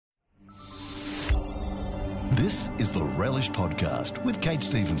This is the Relish Podcast with Kate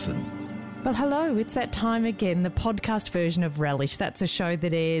Stevenson. Well, hello, it's that time again, the podcast version of Relish. That's a show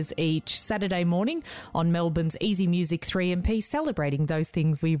that airs each Saturday morning on Melbourne's Easy Music 3MP, celebrating those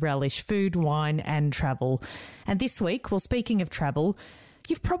things we relish, food, wine and travel. And this week, well, speaking of travel,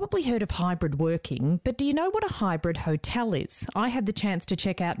 you've probably heard of hybrid working, but do you know what a hybrid hotel is? I had the chance to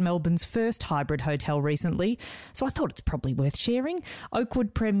check out Melbourne's first hybrid hotel recently, so I thought it's probably worth sharing.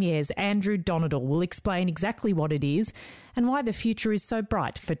 Oakwood Premier's Andrew Doneddle will explain exactly what it is and why the future is so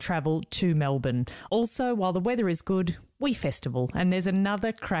bright for travel to Melbourne. Also, while the weather is good, we festival, and there's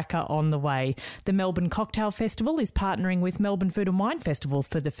another cracker on the way. The Melbourne Cocktail Festival is partnering with Melbourne Food and Wine Festival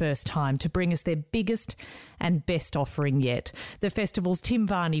for the first time to bring us their biggest and best offering yet. The festival's Tim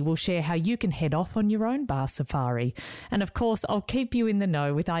Varney will share how you can head off on your own bar safari. And of course, I'll keep you in the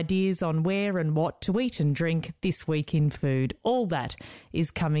know with ideas on where and what to eat and drink this week in food. All that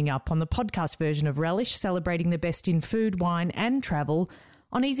is coming up on the podcast version of Relish, celebrating the best in food, wine and travel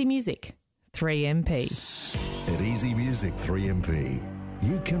on Easy Music 3MP. At Easy Music 3MP,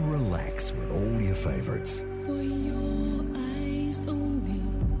 you can relax with all your favourites. For your eyes only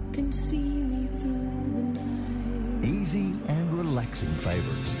can see me through the night. Easy and relaxing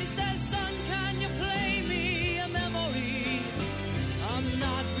favourites. He says, son, can you play me a memory? I'm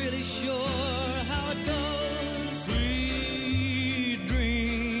not really sure how it goes. Sweet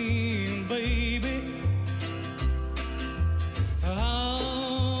dream, baby. How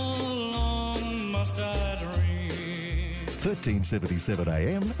long must I dream? 1377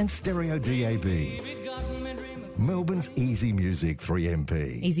 AM and Stereo DAB. Melbourne's Easy Music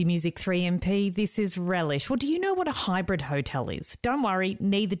 3MP. Easy Music 3MP, this is Relish. Well, do you know what a hybrid hotel is? Don't worry,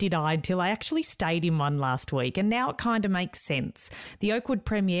 neither did I until I actually stayed in one last week, and now it kind of makes sense. The Oakwood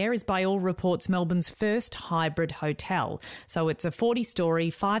Premier is by all reports Melbourne's first hybrid hotel. So it's a 40-storey,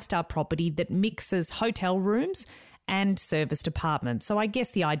 5-star property that mixes hotel rooms and serviced apartments. So I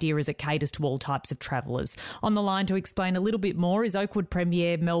guess the idea is it caters to all types of travellers. On the line to explain a little bit more is Oakwood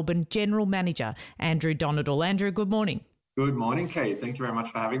Premier Melbourne General Manager Andrew Doneddle. Andrew, good morning. Good morning, Kate. Thank you very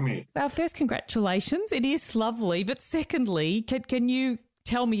much for having me. Well, first, congratulations. It is lovely. But secondly, can you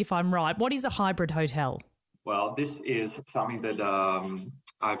tell me if I'm right? What is a hybrid hotel? Well, this is something that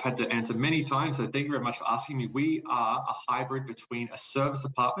I've had to answer many times, so thank you very much for asking me. We are a hybrid between a service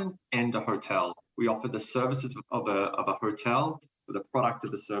apartment and a hotel. We offer the services of a hotel with a product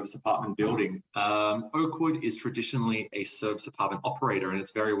of a service apartment building. Oakwood is traditionally a service apartment operator, and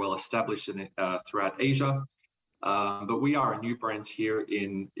it's very well established throughout Asia. But we are a new brand here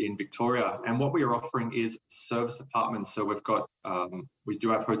in Victoria, and what we are offering is service apartments. So we've got, we do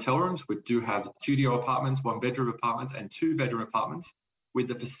have hotel rooms, we do have studio apartments, 1-bedroom apartments and 2-bedroom apartments with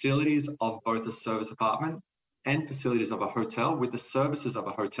the facilities of both a service apartment and facilities of a hotel with the services of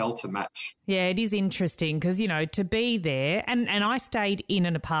a hotel to match. Yeah, it is interesting because, you know, to be there, and I stayed in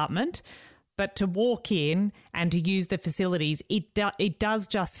an apartment, but to walk in and to use the facilities, it does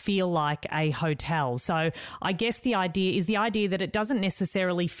just feel like a hotel. So I guess the idea that it doesn't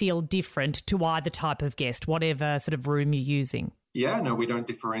necessarily feel different to either type of guest, whatever sort of room you're using. Yeah, no, we don't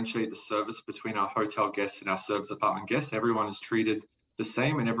differentiate the service between our hotel guests and our service apartment guests. Everyone is treated the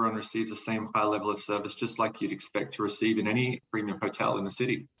same and everyone receives the same high level of service just like you'd expect to receive in any premium hotel in the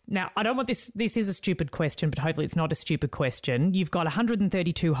city. Now, I don't want this is a stupid question, but hopefully it's not a stupid question. You've got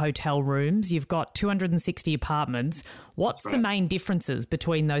 132 hotel rooms, you've got 260 apartments. What's the main differences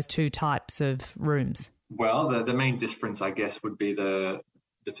between those two types of rooms? Well, the main difference, I guess, would be the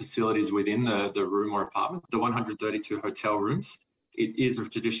facilities within the room or apartment. The 132 hotel rooms, it is a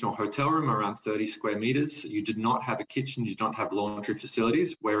traditional hotel room, around 30 square metres. You did not have a kitchen, you did not have laundry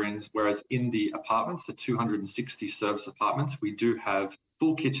facilities, whereas in the apartments, the 260 service apartments, we do have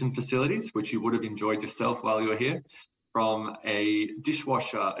full kitchen facilities, which you would have enjoyed yourself while you were here, from a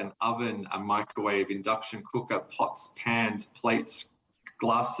dishwasher, an oven, a microwave, induction cooker, pots, pans, plates,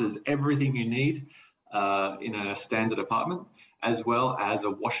 glasses, everything you need in a standard apartment, as well as a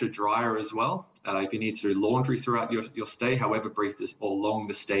washer dryer as well. If you need to do laundry throughout your stay, however brief or long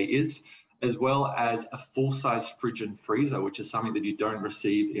the stay is, as well as a full-size fridge and freezer, which is something that you don't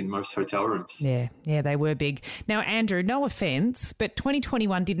receive in most hotel rooms. Yeah, they were big. Now, Andrew, no offence, but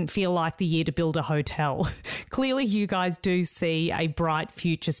 2021 didn't feel like the year to build a hotel. Clearly, you guys do see a bright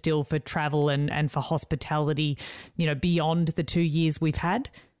future still for travel and for hospitality, you know, beyond the 2 years we've had.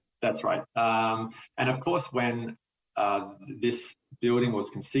 That's right. And of course, when this building was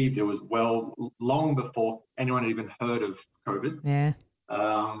conceived, it was long before anyone had even heard of COVID. Yeah.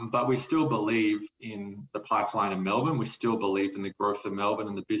 But we still believe in the pipeline of Melbourne. We still believe in the growth of Melbourne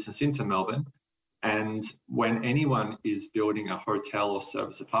and the business into Melbourne. And when anyone is building a hotel or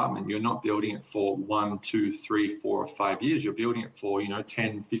service apartment, you're not building it for 1, 2, 3, 4, or 5 years. You're building it for,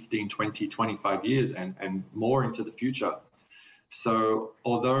 10, 15, 20, 25 years and more into the future. So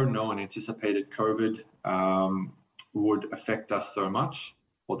although no one anticipated COVID would affect us so much,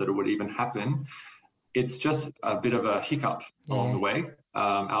 or that it would even happen, it's just a bit of a hiccup along the way.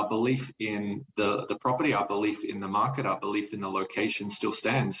 Our belief in the property, our belief in the market, our belief in the location still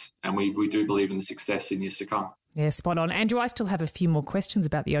stands. And we do believe in the success in years to come. Yeah, spot on. Andrew, I still have a few more questions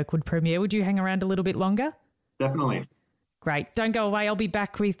about the Oakwood Premier. Would you hang around a little bit longer? Definitely. Great. Don't go away. I'll be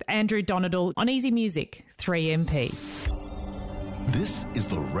back with Andrew Doneddle on Easy Music 3MP. This is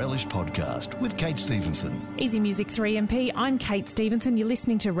the Relish Podcast with Kate Stevenson. Easy Music 3MP. I'm Kate Stevenson. You're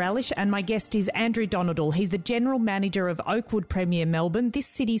listening to Relish, and my guest is Andrew Doneddle. He's the General Manager of Oakwood Premier Melbourne, this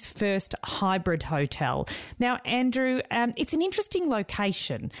city's first hybrid hotel. Now, Andrew, it's an interesting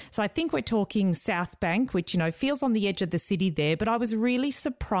location. So I think we're talking South Bank, which, feels on the edge of the city there, but I was really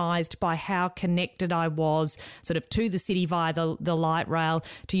surprised by how connected I was sort of to the city via the light rail,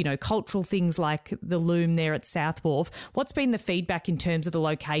 to, cultural things like the Loom there at South Wharf. What's been the feedback in terms of the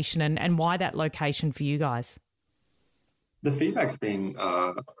location and why that location for you guys? The feedback's been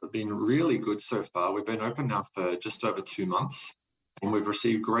really good so far. We've been open now for just over 2 months, and we've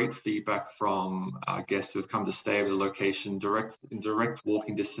received great feedback from our guests who've come to stay at the location, in direct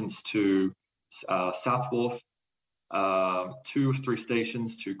walking distance to South Wharf, 2 or 3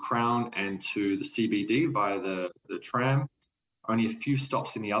 stations to Crown and to the CBD via the tram. Only a few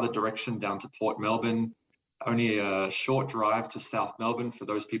stops in the other direction down to Port Melbourne. Only a short drive to South Melbourne for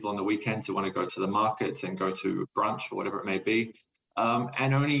those people on the weekends who want to go to the markets and go to brunch or whatever it may be,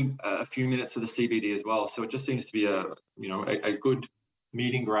 and only a few minutes to the CBD as well. So it just seems to be a good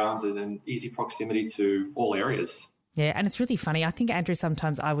meeting grounds and an easy proximity to all areas. Yeah, and it's really funny. I think, Andrew,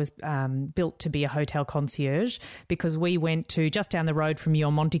 sometimes I was built to be a hotel concierge because we went to just down the road from you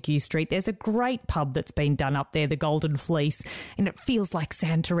on Montague Street. There's a great pub that's been done up there, the Golden Fleece, and it feels like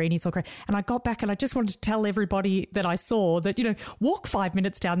Santorini. It's all great. And I got back and I just wanted to tell everybody that I saw that, walk 5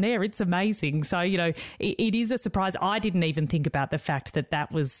 minutes down there. It's amazing. So, it is a surprise. I didn't even think about the fact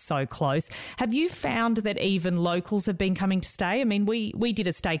that was so close. Have you found that even locals have been coming to stay? I mean, we did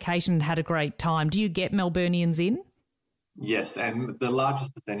a staycation and had a great time. Do you get Melburnians in? Yes, and the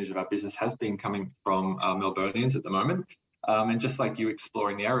largest percentage of our business has been coming from Melburnians at the moment. And just like you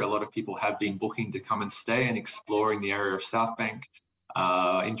exploring the area, a lot of people have been booking to come and stay and exploring the area of South Bank,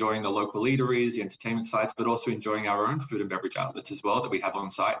 enjoying the local eateries, the entertainment sites, but also enjoying our own food and beverage outlets as well that we have on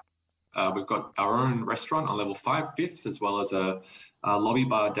site. We've got our own restaurant on level 5, 5th, as well as a lobby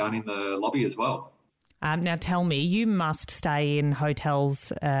bar down in the lobby as well. Now tell me, you must stay in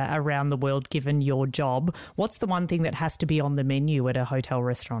hotels around the world given your job. What's the one thing that has to be on the menu at a hotel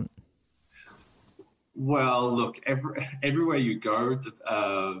restaurant? Well, look, everywhere you go,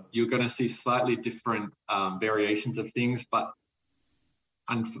 you're going to see slightly different variations of things. But,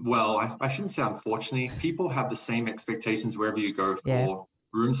 I shouldn't say unfortunately, people have the same expectations wherever you go for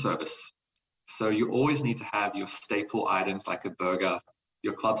room service. So you always need to have your staple items like a burger,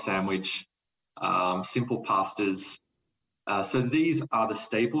 your club sandwich, simple pastas. So these are the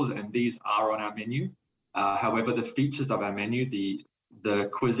staples and these are on our menu. However, the features of our menu, the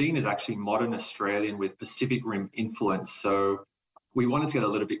cuisine is actually modern Australian with Pacific Rim influence. So we wanted to get a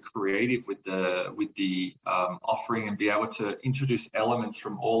little bit creative with the offering and be able to introduce elements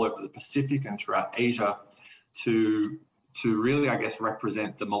from all over the Pacific and throughout Asia to really, I guess,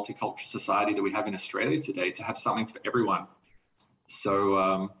 represent the multicultural society that we have in Australia today, to have something for everyone.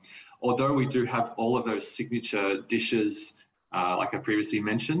 So although we do have all of those signature dishes, like I previously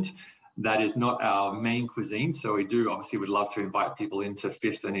mentioned, that is not our main cuisine. So we would love to invite people into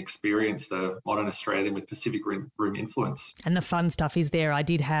 5th and experience the modern Australian with Pacific Rim influence. And the fun stuff is there. I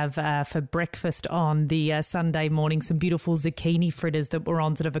did have for breakfast on the Sunday morning some beautiful zucchini fritters that were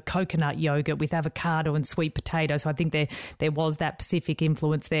on sort of a coconut yogurt with avocado and sweet potato. So I think there was that Pacific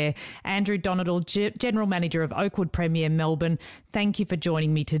influence there. Andrew Doneddle, General Manager of Oakwood Premier Melbourne, thank you for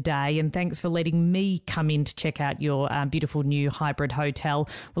joining me today, and thanks for letting me come in to check out your beautiful new hybrid hotel.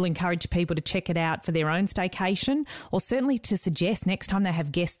 We'll encourage people to check it out for their own staycation, or certainly to suggest next time they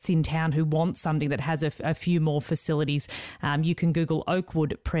have guests in town who want something that has a few more facilities. You can Google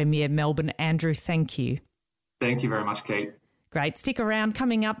Oakwood Premier Melbourne. Andrew, thank you. Thank you very much, Kate. Great. Stick around.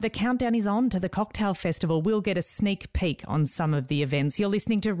 Coming up, the countdown is on to the Cocktail Festival. We'll get a sneak peek on some of the events. You're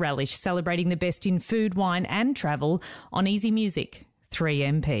listening to Relish, celebrating the best in food, wine and travel on Easy Music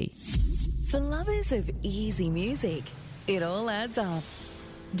 3MP. For lovers of easy music, it all adds up.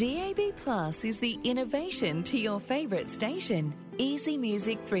 DAB Plus is the innovation to your favourite station, Easy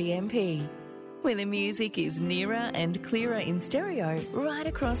Music 3MP. where the music is nearer and clearer in stereo right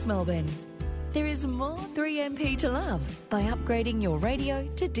across Melbourne. There is more 3MP to love by upgrading your radio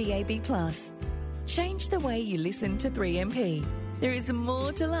to DAB+. Change the way you listen to 3MP. There is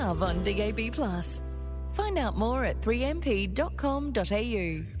more to love on DAB+. Find out more at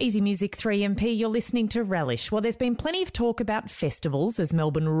 3mp.com.au. Easy Music 3MP, you're listening to Relish. Well, there's been plenty of talk about festivals as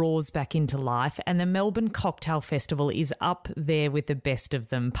Melbourne roars back into life, and the Melbourne Cocktail Festival is up there with the best of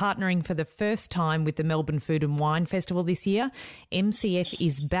them. Partnering for the first time with the Melbourne Food and Wine Festival this year, MCF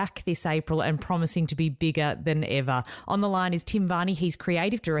is back this April and promising to be bigger than ever. On the line is Tim Varney. He's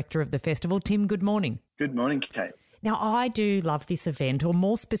Creative Director of the festival. Tim, good morning. Good morning, Kate. Now, I do love this event, or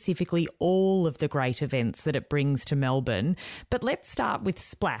more specifically, all of the great events that it brings to Melbourne. But let's start with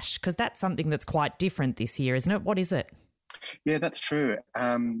Splash, because that's something that's quite different this year, isn't it? What is it? Yeah, that's true.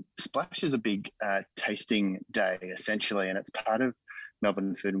 Splash is a big tasting day, essentially, and it's part of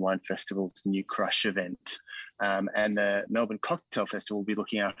Melbourne Food and Wine Festival's New Crush event. And the Melbourne Cocktail Festival will be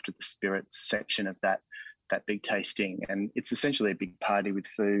looking after the spirits section of that big tasting. And it's essentially a big party with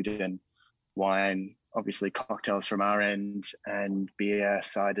food and wine, obviously cocktails from our end, and beer,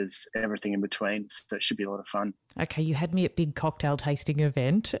 ciders, everything in between. So it should be a lot of fun. Okay, you had me at big cocktail tasting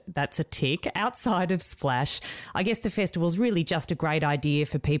event. That's a tick. Outside of Splash, I guess the festival's really just a great idea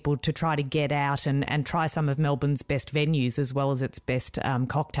for people to try to get out and try some of Melbourne's best venues as well as its best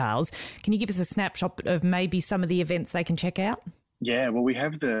cocktails. Can you give us a snapshot of maybe some of the events they can check out? Yeah, well, we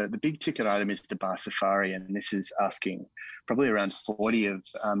have the big ticket item is the Bar Safari, and this is asking probably around 40 of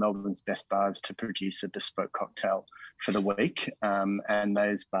Melbourne's best bars to produce a bespoke cocktail for the week. And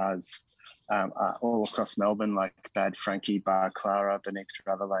those bars are all across Melbourne, like Bad Frankie, Bar Clara, Beneath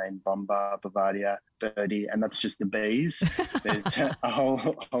Driver Lane, Bomba, Bavaria, Birdie, and that's just the bees. There's a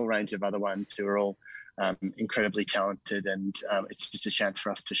whole range of other ones who are all incredibly talented, and it's just a chance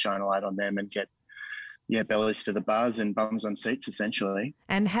for us to shine a light on them and get bellies to the bars and bums on seats, essentially.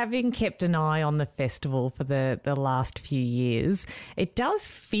 And having kept an eye on the festival for the last few years, it does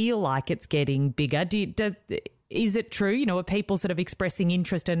feel like it's getting bigger. Is it true? You know, are people sort of expressing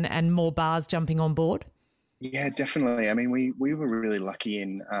interest and more bars jumping on board? Yeah, definitely. I mean, we were really lucky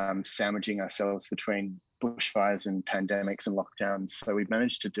in sandwiching ourselves between bushfires and pandemics and lockdowns. So we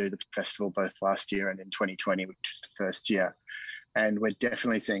managed to do the festival both last year and in 2020, which was the first year. And we're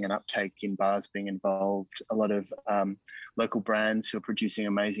definitely seeing an uptake in bars being involved. A lot of local brands who are producing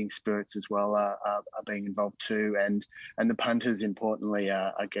amazing spirits as well are being involved too. And the punters, importantly,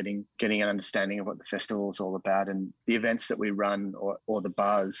 are getting an understanding of what the festival is all about. And the events that we run or the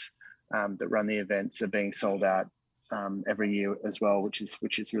bars that run the events are being sold out every year as well, which is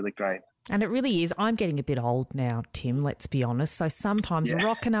really great. And it really is. I'm getting a bit old now, Tim, let's be honest. So sometimes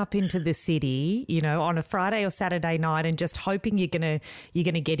rocking up into the city, you know, on a Friday or Saturday night and just hoping you're gonna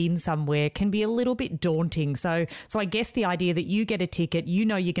get in somewhere can be a little bit daunting. So I guess the idea that you get a ticket, you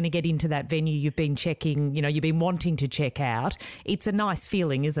know you're going to get into that venue you've been checking, you know, you've been wanting to check out. It's a nice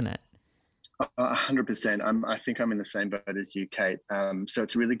feeling, isn't it? 100%. I think I'm in the same boat as you, Kate. So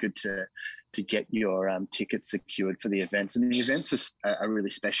it's really good to get your tickets secured for the events. And the events are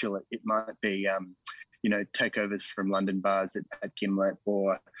really special. It might be, takeovers from London bars at Gimlet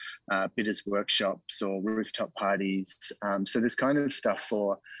or bitters workshops or rooftop parties. So there's kind of stuff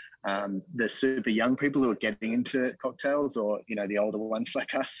for the super young people who are getting into cocktails, or, you know, the older ones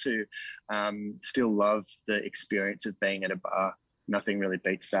like us who still love the experience of being at a bar. Nothing really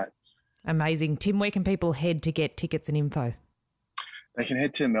beats that. Amazing. Tim, where can people head to get tickets and info? They can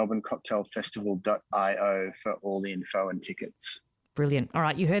head to melbournecocktailfestival.io for all the info and tickets. Brilliant. All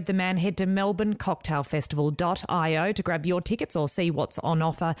right, you heard the man. Head to melbournecocktailfestival.io to grab your tickets or see what's on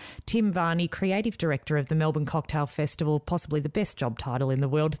offer. Tim Varney, Creative Director of the Melbourne Cocktail Festival, possibly the best job title in the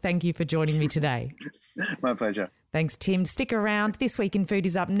world. Thank you for joining me today. My pleasure. Thanks, Tim. Stick around. This Week in Food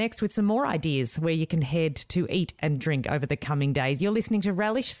is up next with some more ideas where you can head to eat and drink over the coming days. You're listening to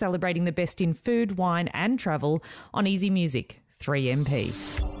Relish, celebrating the best in food, wine and travel on Easy Music 3MP.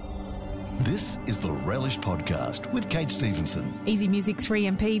 This is the Relish Podcast with Kate Stevenson. Easy Music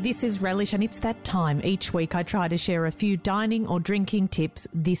 3MP, this is Relish, and it's that time. Each week I try to share a few dining or drinking tips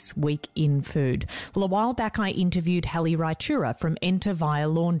this week in food. Well, a while back I interviewed Hallie Raitura from Enter Via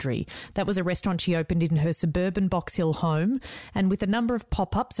Laundry. That was a restaurant she opened in her suburban Box Hill home, and with a number of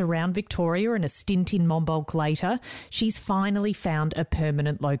pop-ups around Victoria and a stint in Monbulk later, she's finally found a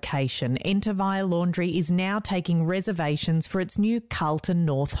permanent location. Enter Via Laundry is now taking reservations for its new Carlton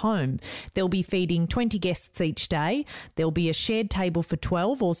North home. They'll be feeding 20 guests each day. There'll be a shared table for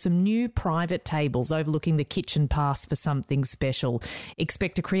 12 or some new private tables overlooking the kitchen pass for something special.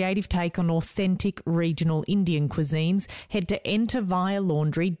 Expect a creative take on authentic regional Indian cuisines. Head to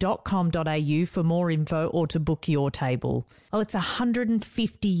entervialaundry.com.au for more info or to book your table. Well, it's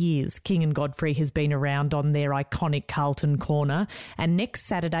 150 years King and Godfrey has been around on their iconic Carlton Corner, and next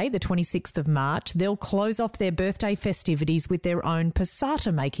Saturday, the 26th of March, they'll close off their birthday festivities with their own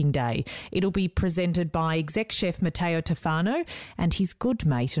passata making day. It'll be presented by exec chef Matteo Tofano and his good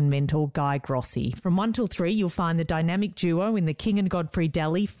mate and mentor Guy Grossi. From 1 till 3, you'll find the dynamic duo in the King and Godfrey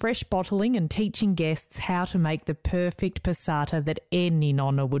Deli, fresh bottling and teaching guests how to make the perfect passata that any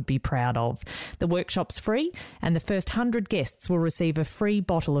nonna would be proud of. The workshop's free, and the first 100 guests will receive a free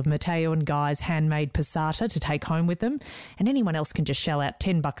bottle of Matteo and Guy's handmade passata to take home with them, and anyone else can just shell out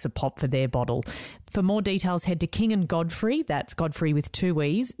 $10 a pop for their bottle. For more details, head to King and Godfrey, that's Godfrey with 2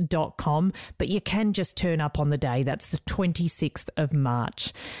 E's.com, but you can just turn up on the day, that's the 26th of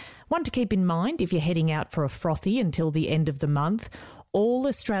March. One to keep in mind if you're heading out for a frothy until the end of the month, all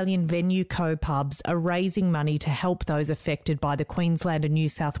Australian Venue Co pubs are raising money to help those affected by the Queensland and New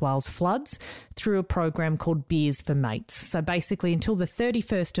South Wales floods through a program called Beers for Mates. So basically until the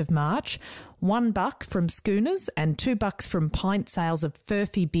 31st of March, $1 from schooners and $2 from pint sales of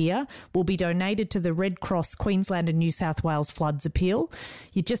Furphy beer will be donated to the Red Cross Queensland and New South Wales Floods Appeal.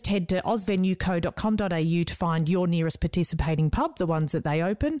 You just head to ozvenueco.com.au to find your nearest participating pub, the ones that they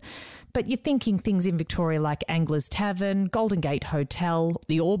open. But you're thinking things in Victoria like Angler's Tavern, Golden Gate Hotel,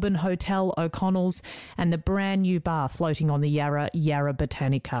 the Auburn Hotel, O'Connell's, and the brand new bar floating on the Yarra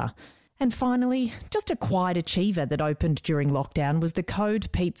Botanica. And finally, just a quiet achiever that opened during lockdown was the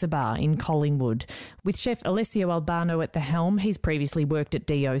Code Pizza Bar in Collingwood. With chef Alessio Albano at the helm, he's previously worked at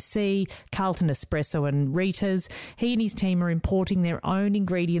DOC, Carlton Espresso and Rita's. He and his team are importing their own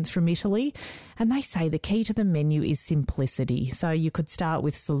ingredients from Italy, and they say the key to the menu is simplicity. So you could start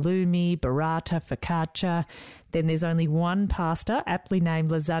with salumi, burrata, focaccia. Then there's only one pasta, aptly named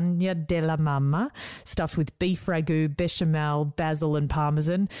lasagna della mamma, stuffed with beef ragu, bechamel, basil and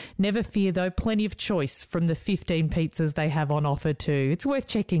parmesan. Never fear though, plenty of choice from the 15 pizzas they have on offer too. It's worth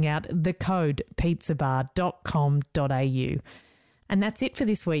checking out thecodepizzabar.com.au. And that's it for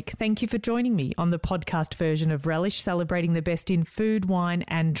this week. Thank you for joining me on the podcast version of Relish, celebrating the best in food, wine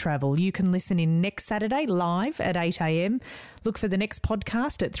and travel. You can listen in next Saturday live at 8 a.m. Look for the next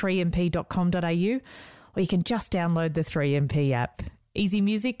podcast at 3mp.com.au, or you can just download the 3MP app. Easy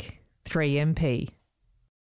music, 3MP.